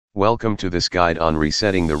Welcome to this guide on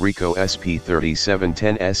resetting the Ricoh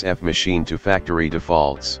SP3710SF machine to factory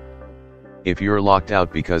defaults. If you're locked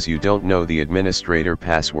out because you don't know the administrator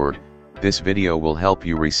password, this video will help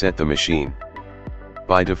you reset the machine.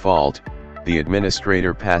 By default, the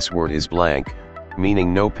administrator password is blank,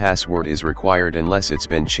 meaning no password is required unless it's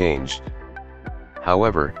been changed.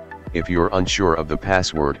 However, if you're unsure of the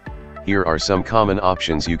password, here are some common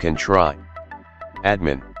options you can try.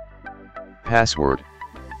 Admin. Password.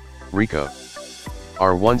 Ricoh.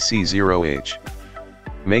 R1C0H.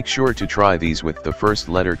 Make sure to try these with the first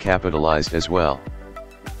letter capitalized as well.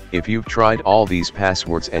 If you've tried all these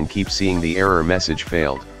passwords and keep seeing the error message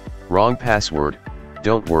failed, wrong password,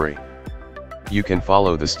 don't worry. You can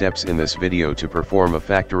follow the steps in this video to perform a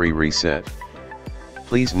factory reset.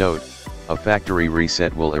 Please note, a factory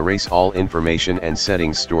reset will erase all information and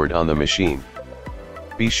settings stored on the machine.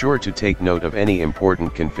 Be sure to take note of any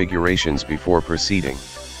important configurations before proceeding.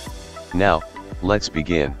 Now, let's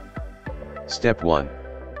begin. Step 1.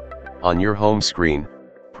 On your home screen,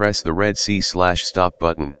 press the red C/stop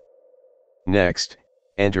button. Next,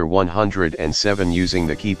 enter 107 using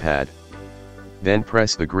the keypad. Then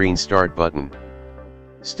press the green start button.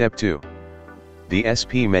 Step 2. The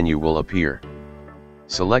SP menu will appear.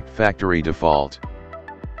 Select factory default.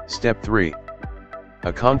 Step 3.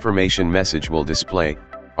 A confirmation message will display,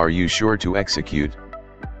 "Are you sure to execute?"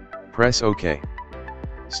 Press OK.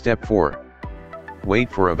 Step 4. Wait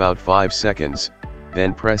for about 5 seconds,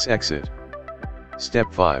 then press exit. Step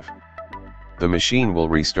 5. The machine will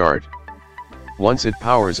restart. Once it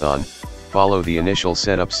powers on, follow the initial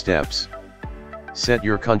setup steps. Set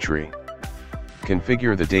your country.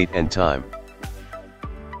 Configure the date and time.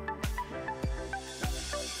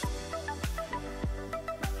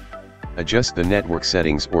 Adjust the network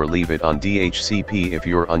settings or leave it on DHCP if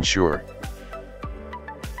you're unsure.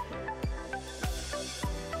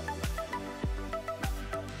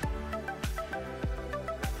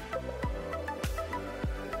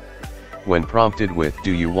 When prompted with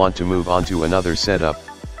 "Do you want to move on to another setup?"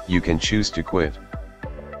 you can choose to quit.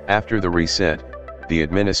 After the reset, the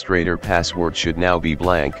administrator password should now be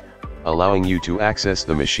blank, allowing you to access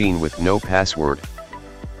the machine with no password.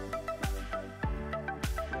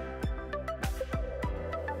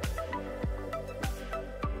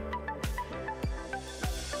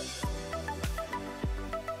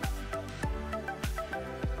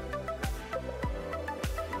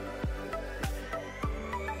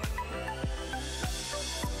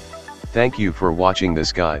 Thank you for watching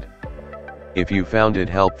this guide. If you found it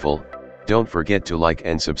helpful, don't forget to like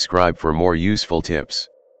and subscribe for more useful tips.